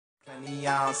20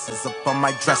 ounces up on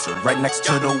my dresser, right next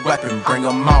to the weapon, bring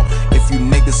them out. If you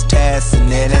niggas tasking,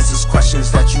 it answers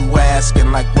questions that you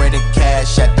asking, like where the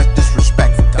cash at, that's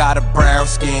disrespectful. Got a brown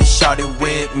skin, shorty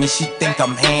with me, she think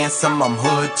I'm handsome, I'm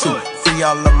hood too. Free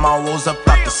all of my woes up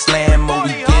out the slammer, we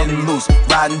getting loose.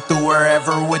 Riding through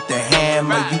wherever with the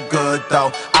hammer, you good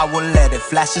though. I will let it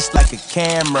flash just like a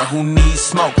camera, who needs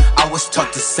smoke? I was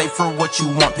taught to say for what you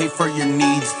want, pay for your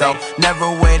needs though. Never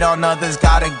wait on others,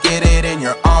 gotta get it in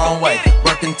your own way.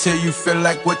 Work until you feel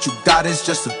like what you got is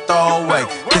just a throwaway.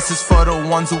 This is for the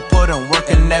ones who put in work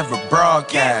and never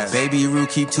broadcast. Baby Rue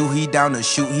keep two, he down to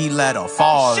shoot, he let off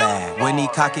all that. When he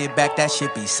cock it back, that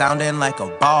shit be sounding like a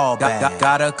ball bag.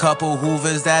 Got a couple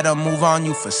hoovers that'll move on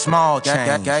you for small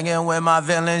change. Gangin' with my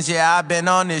villains, yeah, I been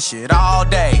on this shit all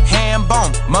day. Hand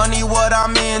bone, money what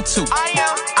I'm into.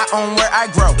 I own where I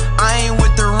grow, I ain't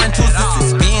with the rentals,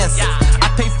 it's expensive.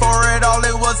 I pay for it all,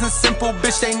 it wasn't simple,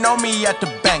 bitch, they know me at the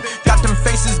bank. Got them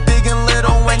faces big and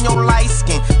little and your light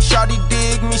skin. Shawty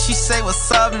dig me, she say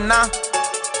what's up now.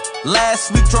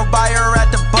 Last week drove by her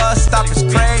at the bus stop, it's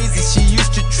crazy. She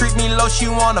used to treat me low, she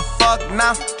wanna fuck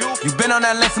now. You been on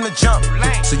that lane from the jump,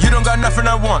 so you don't got nothing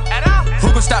I want.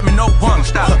 Who gon' stop me? No one.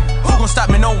 Who gon' stop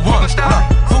me? No one.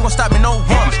 Who gon' stop me? No one.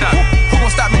 Who gon'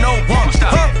 stop me? No one.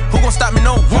 Who gon' stop me?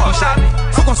 No one.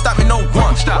 Who gon' stop me? No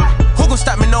one. Who gon'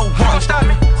 stop me? No one.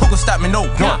 Who gon' stop me? No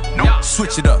one.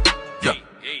 Switch it up.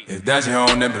 If that's your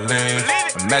own, then believe.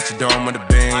 I'm at your dome with a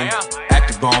beam.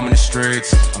 Active bomb in the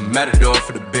streets. I'm at the door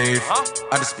for the beef.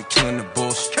 I just be killing the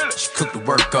bullshit. She cook the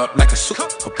work up like a soup.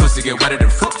 Her pussy get wetter than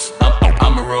fruits.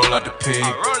 I'ma roll out the pig.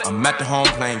 I'm at the home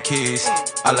playing keys.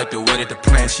 I like the way that the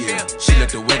plants yield. She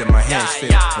like the way that my hands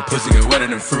feel. Her pussy get wetter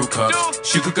than fruit cups.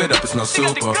 She cook it up, it's no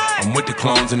super. I'm with the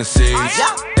clones and the seeds.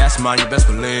 That's mine, you best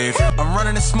believe. I'm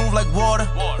running it smooth like water,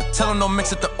 but tell them don't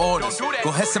mix up the orders. Go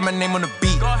ahead, say my name on the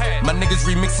beat. My niggas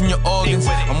remixing your organs.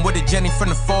 I'm with a Jenny from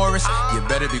the forest. You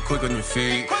better be quick on your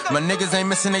feet. My niggas ain't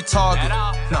missing they target.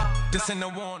 Nah, this ain't no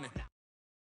warning.